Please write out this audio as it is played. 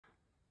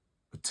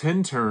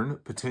10-turn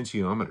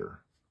potentiometer.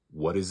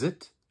 What is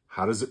it?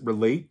 How does it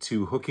relate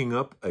to hooking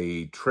up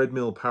a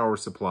treadmill power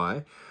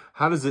supply?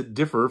 How does it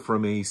differ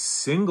from a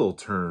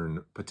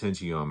single-turn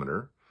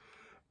potentiometer?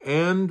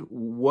 And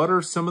what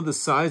are some of the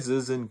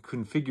sizes and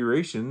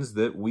configurations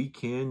that we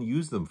can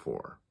use them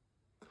for?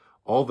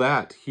 All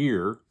that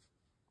here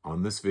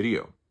on this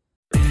video.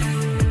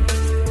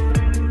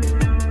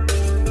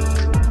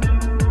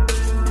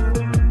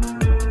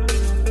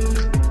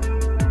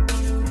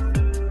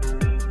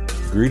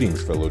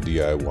 Greetings, fellow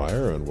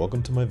DIYer, and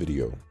welcome to my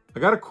video. I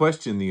got a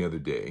question the other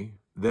day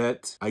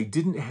that I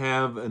didn't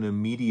have an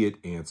immediate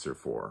answer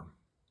for.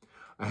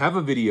 I have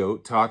a video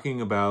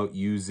talking about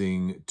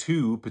using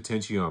two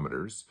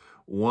potentiometers,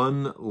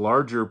 one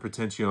larger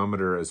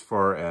potentiometer as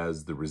far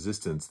as the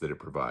resistance that it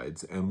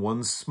provides, and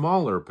one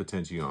smaller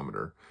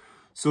potentiometer,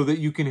 so that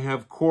you can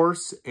have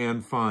coarse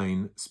and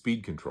fine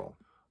speed control.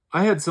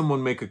 I had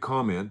someone make a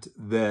comment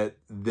that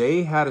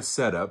they had a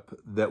setup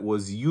that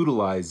was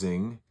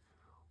utilizing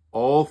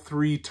all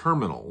three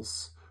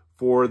terminals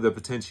for the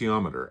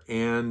potentiometer,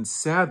 and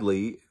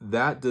sadly,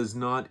 that does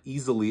not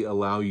easily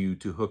allow you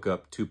to hook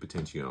up two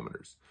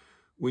potentiometers.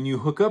 When you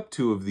hook up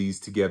two of these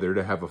together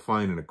to have a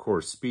fine and a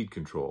coarse speed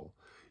control,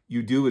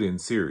 you do it in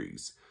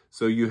series.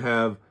 So you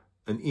have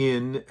an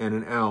in and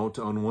an out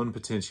on one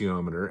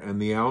potentiometer,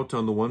 and the out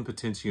on the one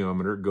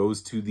potentiometer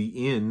goes to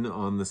the in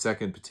on the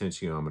second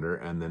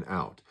potentiometer and then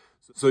out.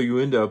 So you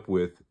end up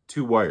with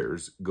two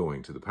wires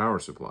going to the power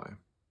supply.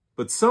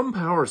 But some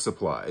power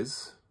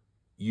supplies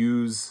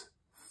use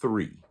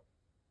three,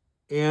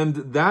 and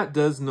that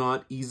does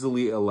not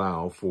easily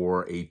allow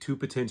for a two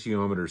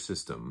potentiometer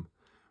system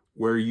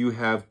where you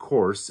have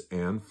coarse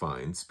and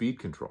fine speed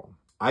control.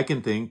 I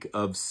can think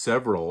of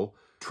several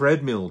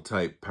treadmill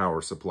type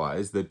power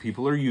supplies that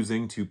people are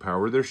using to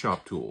power their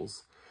shop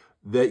tools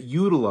that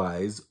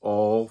utilize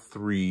all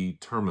three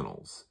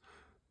terminals.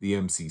 The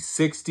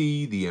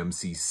MC60, the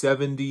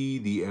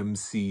MC70, the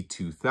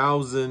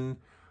MC2000,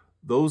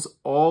 those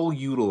all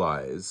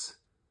utilize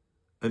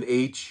an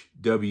H,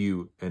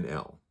 W, and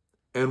L.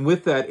 And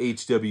with that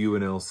H, W,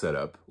 and L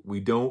setup,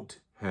 we don't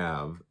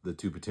have the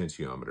two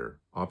potentiometer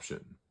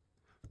option.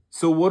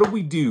 So what do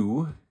we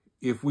do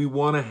if we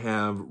want to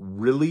have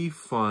really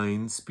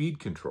fine speed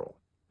control?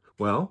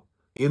 Well,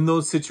 in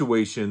those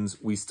situations,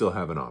 we still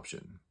have an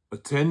option. A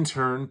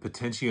 10-turn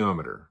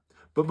potentiometer.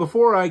 But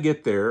before I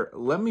get there,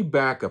 let me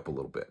back up a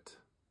little bit.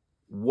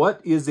 What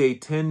is a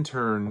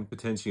 10-turn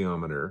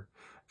potentiometer?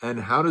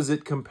 And how does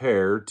it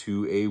compare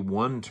to a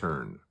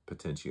one-turn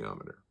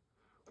potentiometer?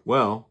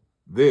 Well,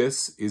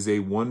 this is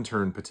a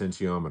one-turn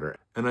potentiometer.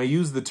 And I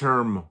use the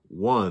term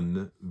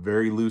one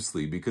very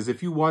loosely because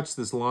if you watch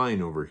this line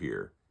over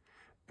here,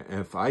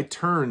 if I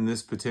turn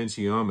this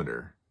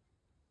potentiometer,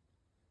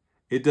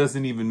 it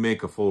doesn't even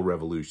make a full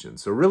revolution.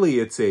 So really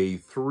it's a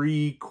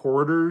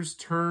 3/4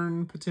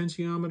 turn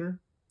potentiometer.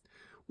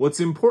 What's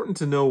important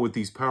to know with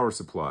these power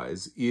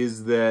supplies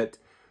is that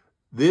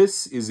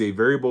this is a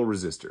variable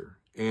resistor,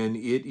 and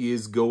it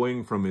is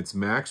going from its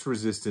max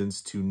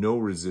resistance to no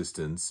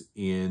resistance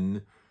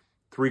in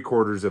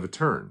 3/4 of a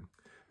turn.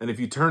 And if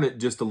you turn it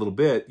just a little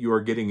bit, you are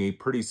getting a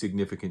pretty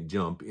significant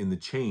jump in the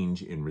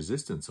change in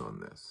resistance on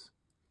this.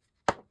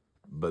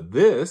 But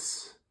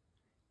this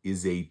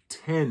is a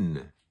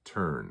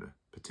 10-turn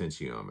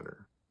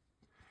potentiometer.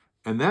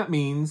 And that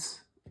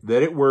means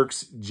that it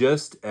works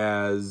just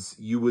as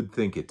you would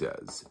think it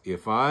does.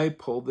 If I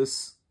pull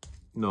this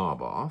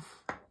knob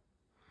off,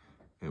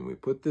 and we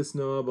put this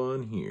knob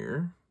on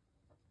here,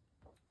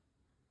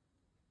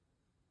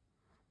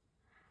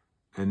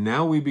 and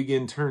now we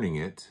begin turning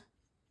it.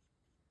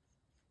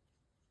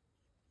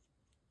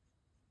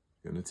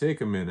 It's going to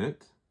take a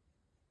minute.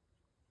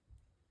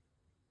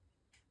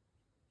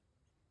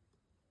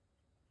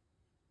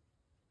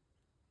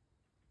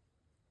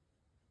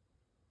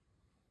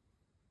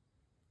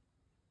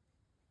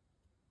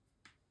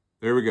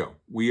 There we go.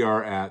 We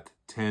are at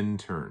 10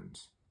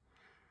 turns.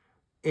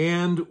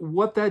 And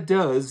what that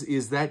does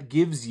is that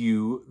gives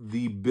you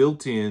the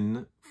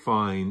built-in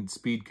fine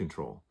speed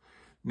control.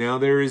 Now,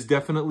 there is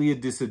definitely a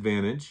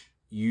disadvantage.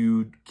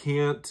 You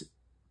can't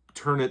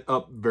turn it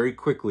up very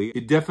quickly.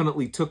 It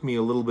definitely took me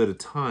a little bit of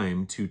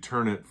time to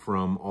turn it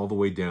from all the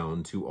way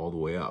down to all the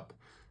way up.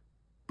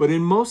 But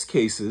in most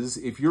cases,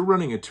 if you're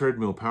running a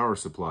treadmill power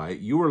supply,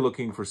 you are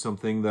looking for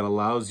something that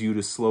allows you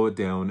to slow it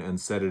down and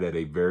set it at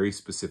a very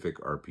specific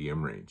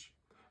RPM range.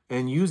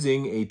 And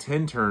using a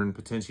 10-turn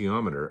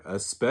potentiometer,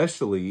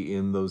 especially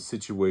in those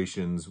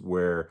situations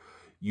where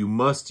you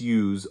must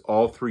use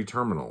all three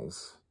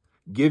terminals,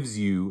 gives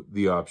you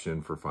the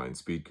option for fine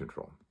speed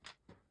control.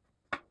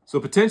 So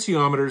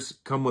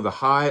potentiometers come with a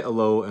high, a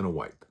low, and a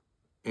wipe.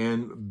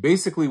 And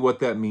basically what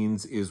that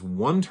means is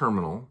one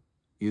terminal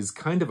is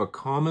kind of a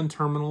common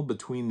terminal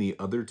between the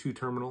other two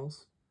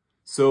terminals.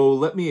 So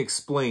let me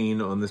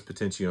explain on this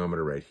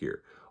potentiometer right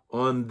here.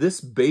 On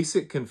this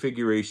basic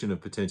configuration of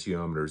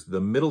potentiometers,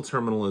 the middle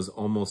terminal is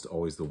almost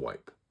always the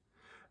wipe.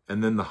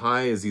 And then the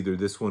high is either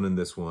this one and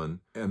this one,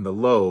 and the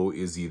low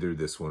is either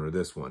this one or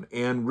this one.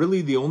 And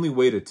really the only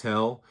way to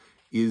tell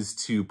is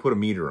to put a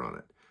meter on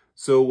it.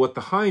 So what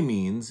the high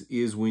means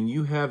is when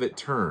you have it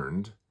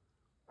turned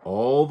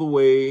all the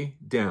way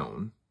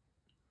down,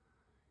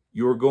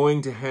 you're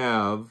going to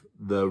have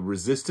the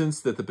resistance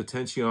that the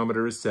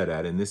potentiometer is set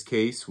at. In this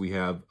case, we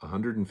have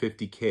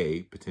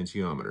 150K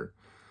potentiometer.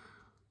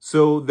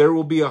 So there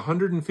will be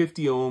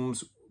 150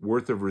 ohms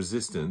worth of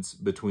resistance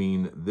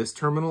between this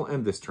terminal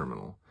and this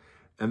terminal.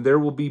 And there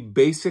will be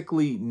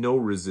basically no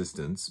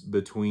resistance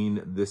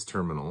between this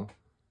terminal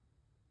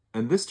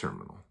and this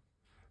terminal.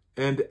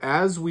 And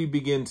as we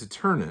begin to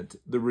turn it,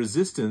 the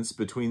resistance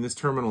between this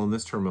terminal and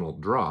this terminal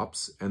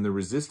drops, and the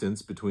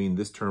resistance between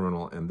this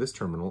terminal and this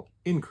terminal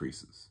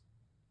increases.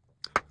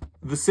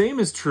 The same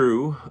is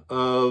true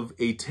of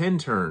a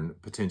 10-turn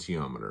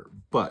potentiometer,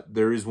 but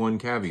there is one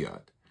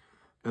caveat.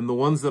 And the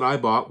ones that I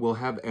bought will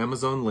have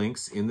Amazon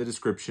links in the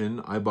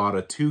description. I bought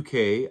a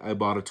 2K, I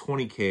bought a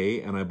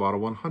 20K, and I bought a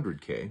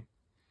 100K.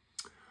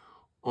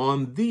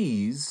 On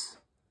these,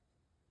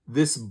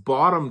 this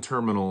bottom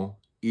terminal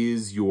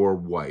is your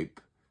wipe.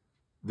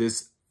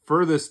 This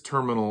furthest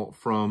terminal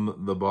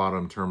from the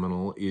bottom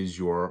terminal is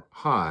your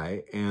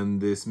high,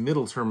 and this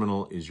middle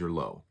terminal is your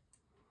low.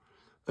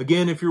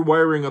 Again, if you're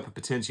wiring up a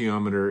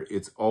potentiometer,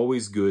 it's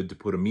always good to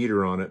put a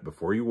meter on it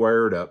before you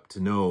wire it up to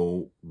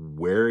know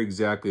where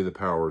exactly the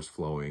power is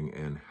flowing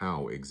and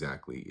how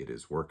exactly it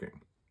is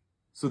working.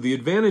 So the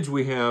advantage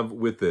we have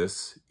with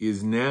this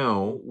is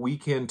now we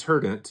can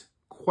turn it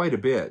quite a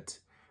bit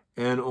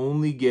and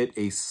only get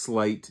a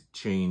slight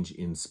change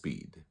in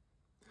speed.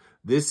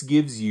 This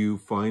gives you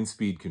fine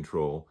speed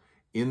control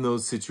in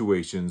those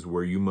situations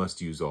where you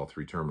must use all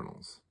three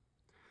terminals.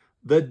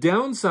 The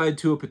downside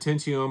to a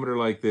potentiometer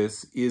like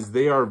this is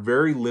they are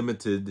very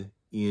limited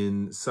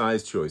in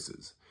size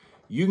choices.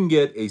 You can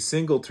get a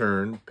single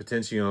turn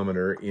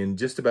potentiometer in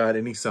just about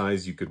any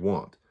size you could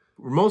want.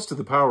 For most of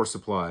the power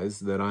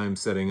supplies that I'm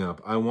setting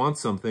up, I want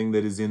something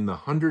that is in the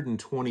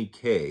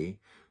 120K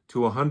to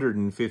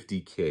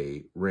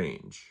 150K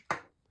range.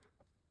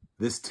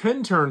 This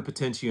 10-turn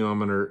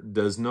potentiometer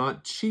does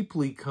not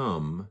cheaply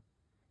come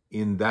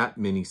in that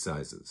many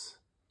sizes.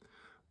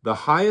 The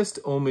highest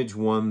ohmage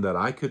one that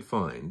I could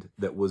find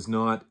that was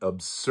not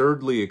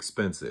absurdly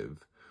expensive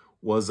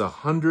was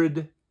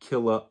 100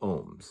 kilo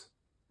ohms.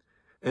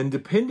 And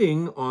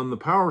depending on the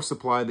power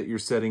supply that you're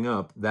setting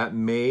up, that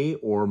may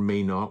or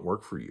may not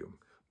work for you.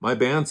 My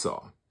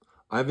bandsaw,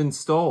 I've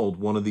installed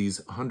one of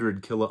these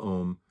 100 kilo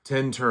ohm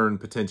 10-turn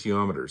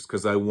potentiometers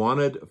because I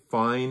wanted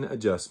fine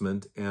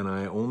adjustment and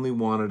I only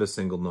wanted a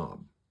single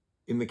knob.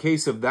 In the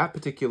case of that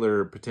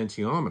particular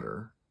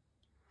potentiometer,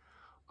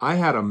 I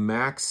had a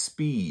max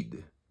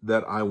speed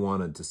that I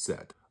wanted to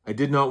set. I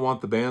did not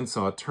want the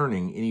bandsaw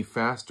turning any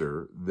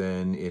faster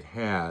than it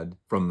had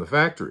from the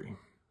factory.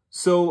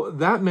 So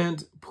that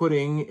meant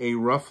putting a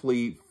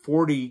roughly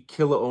 40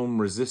 kilo ohm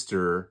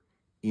resistor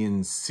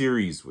in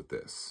series with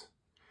this.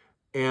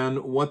 And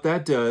what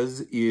that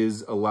does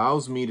is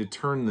allows me to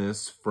turn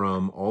this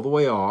from all the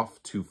way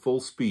off to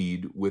full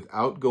speed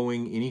without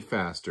going any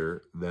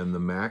faster than the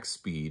max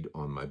speed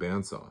on my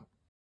bandsaw.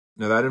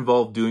 Now that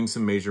involved doing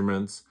some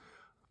measurements.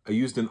 I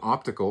used an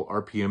optical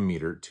RPM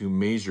meter to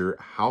measure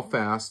how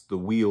fast the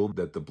wheel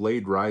that the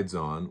blade rides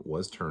on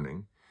was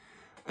turning.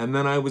 And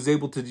then I was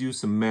able to do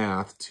some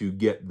math to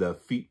get the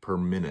feet per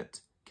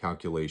minute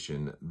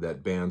calculation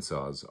that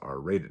bandsaws are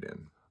rated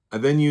in. I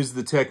then used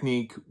the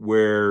technique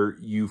where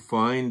you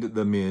find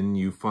the min,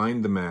 you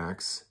find the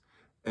max,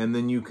 and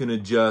then you can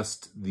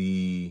adjust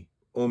the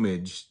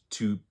ohmage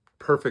to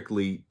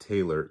perfectly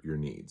tailor your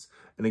needs.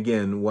 And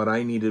again, what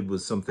I needed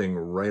was something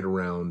right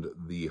around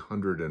the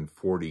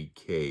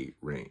 140K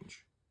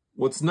range.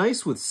 What's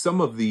nice with some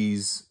of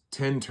these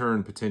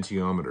 10-turn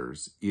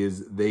potentiometers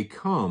is they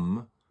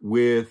come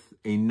with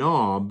a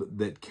knob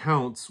that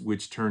counts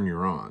which turn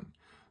you're on.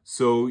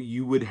 So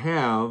you would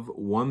have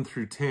 1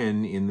 through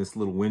 10 in this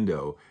little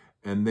window,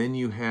 and then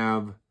you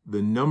have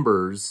the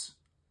numbers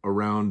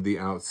around the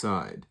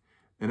outside.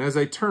 And as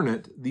I turn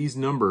it, these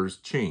numbers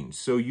change.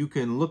 So you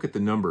can look at the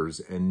numbers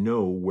and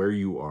know where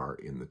you are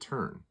in the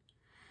turn.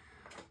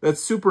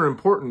 That's super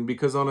important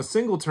because on a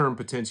single turn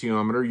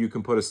potentiometer, you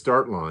can put a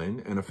start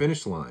line and a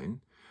finish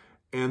line,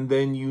 and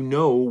then you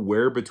know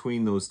where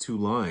between those two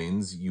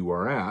lines you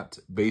are at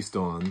based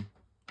on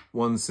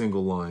one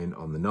single line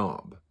on the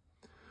knob.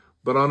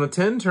 But on a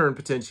 10-turn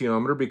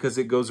potentiometer, because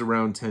it goes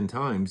around 10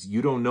 times,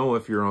 you don't know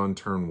if you're on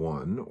turn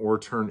 1 or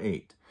turn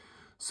 8.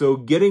 So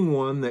getting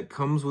one that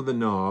comes with a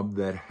knob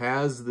that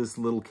has this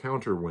little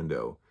counter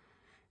window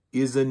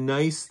is a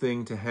nice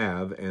thing to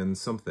have and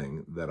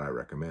something that I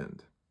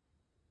recommend.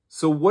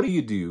 So what do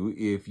you do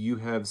if you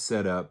have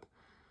set up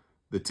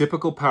the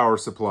typical power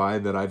supply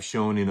that I've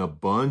shown in a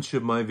bunch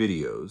of my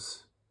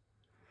videos,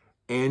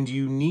 and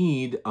you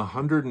need a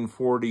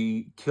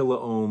 140 kilo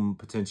ohm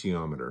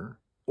potentiometer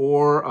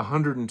or a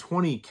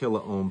 120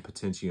 kilo ohm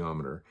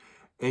potentiometer,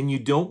 and you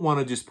don't want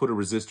to just put a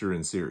resistor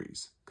in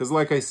series? Because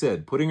like I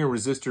said, putting a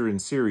resistor in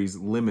series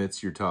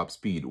limits your top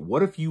speed.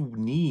 What if you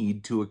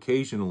need to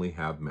occasionally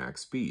have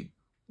max speed?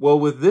 Well,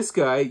 with this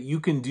guy, you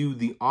can do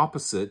the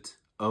opposite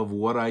of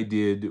what I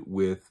did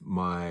with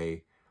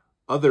my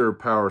other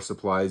power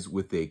supplies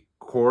with a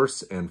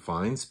coarse and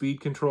fine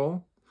speed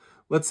control.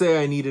 Let's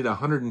say I needed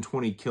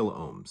 120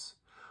 kiloohms.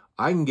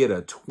 I can get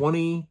a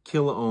 20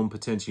 kiloohm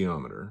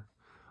potentiometer.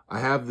 I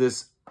have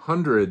this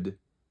 100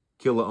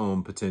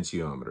 kiloohm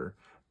potentiometer,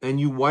 and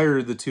you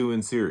wire the two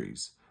in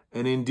series.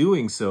 And in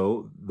doing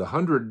so, the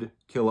 100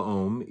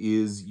 kiloohm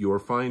is your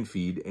fine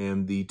feed,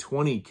 and the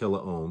 20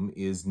 kiloohm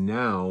is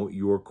now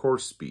your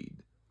coarse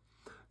speed.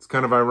 It's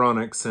kind of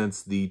ironic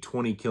since the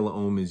 20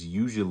 kiloohm is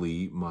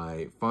usually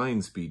my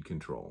fine speed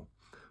control.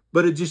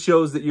 But it just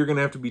shows that you're going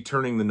to have to be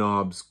turning the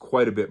knobs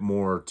quite a bit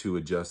more to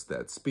adjust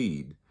that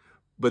speed.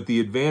 But the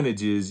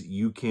advantage is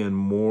you can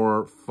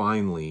more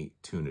finely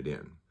tune it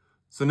in.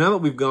 So now that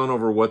we've gone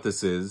over what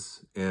this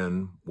is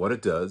and what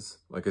it does,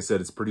 like I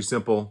said, it's pretty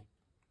simple.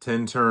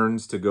 10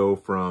 turns to go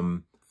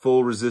from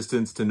full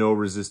resistance to no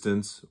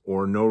resistance,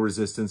 or no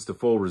resistance to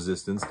full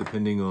resistance,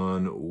 depending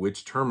on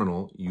which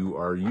terminal you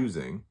are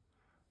using.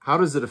 How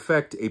does it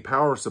affect a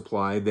power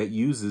supply that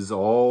uses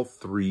all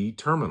three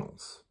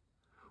terminals?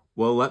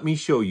 Well, let me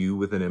show you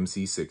with an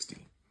MC60.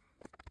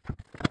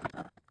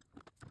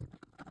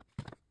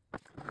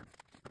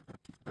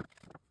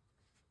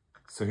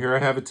 So here I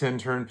have a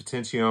 10-turn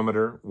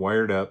potentiometer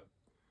wired up.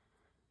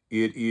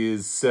 It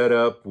is set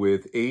up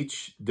with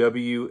H,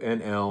 W,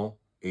 and L.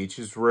 H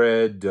is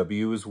red,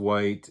 W is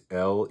white,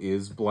 L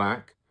is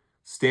black.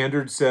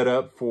 Standard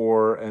setup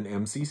for an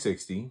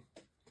MC60.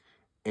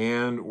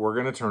 And we're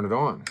going to turn it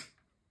on.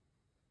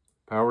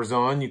 Power's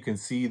on. You can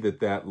see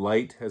that that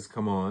light has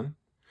come on.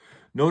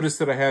 Notice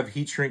that I have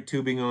heat shrink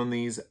tubing on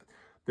these.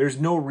 There's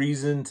no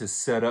reason to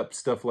set up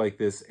stuff like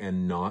this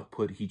and not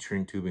put heat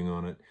shrink tubing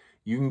on it.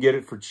 You can get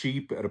it for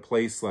cheap at a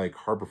place like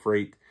Harbor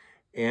Freight,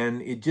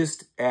 and it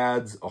just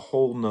adds a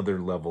whole nother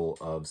level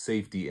of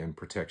safety and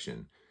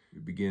protection. We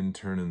begin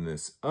turning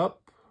this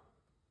up.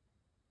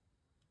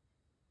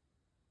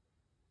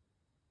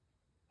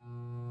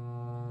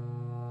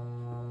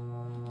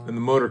 And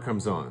the motor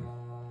comes on.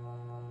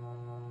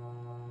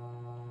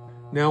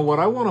 Now, what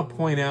I want to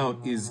point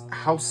out is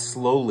how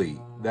slowly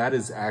that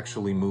is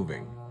actually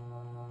moving.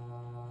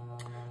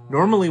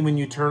 Normally, when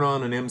you turn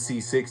on an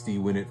MC60,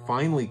 when it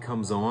finally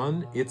comes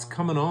on, it's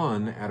coming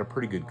on at a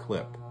pretty good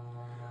clip.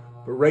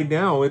 But right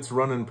now, it's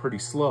running pretty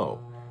slow.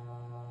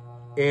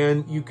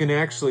 And you can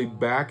actually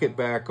back it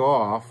back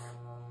off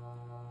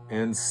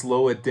and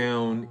slow it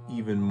down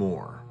even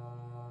more.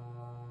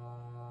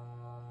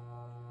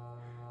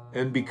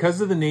 And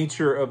because of the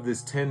nature of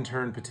this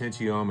 10-turn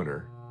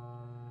potentiometer,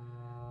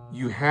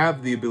 you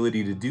have the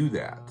ability to do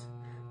that.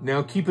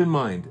 Now keep in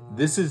mind,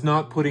 this is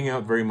not putting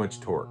out very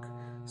much torque.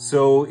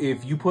 So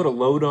if you put a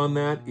load on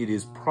that, it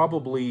is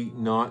probably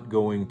not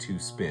going to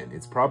spin.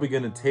 It's probably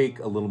going to take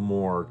a little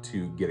more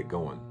to get it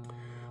going.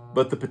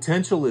 But the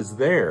potential is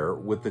there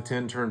with the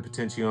 10-turn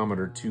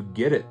potentiometer to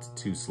get it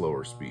to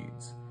slower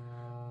speeds.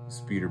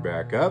 Speed her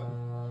back up.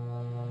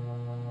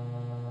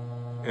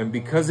 And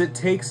because it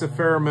takes a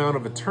fair amount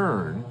of a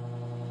turn,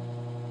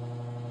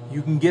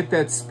 you can get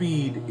that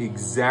speed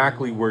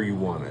exactly where you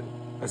want it,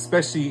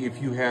 especially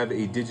if you have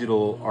a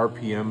digital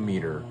RPM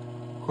meter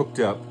hooked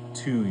up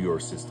to your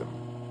system.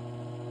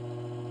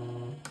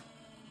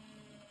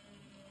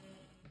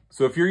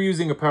 So if you're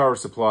using a power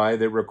supply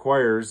that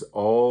requires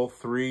all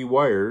three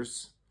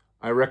wires,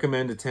 I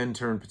recommend a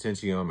 10-turn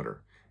potentiometer.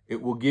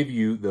 It will give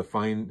you the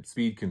fine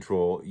speed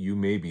control you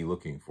may be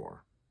looking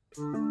for.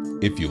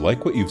 If you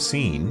like what you've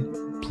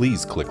seen,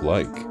 please click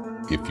like.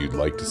 If you'd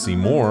like to see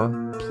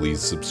more, please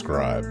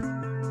subscribe.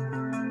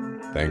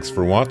 Thanks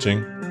for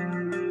watching.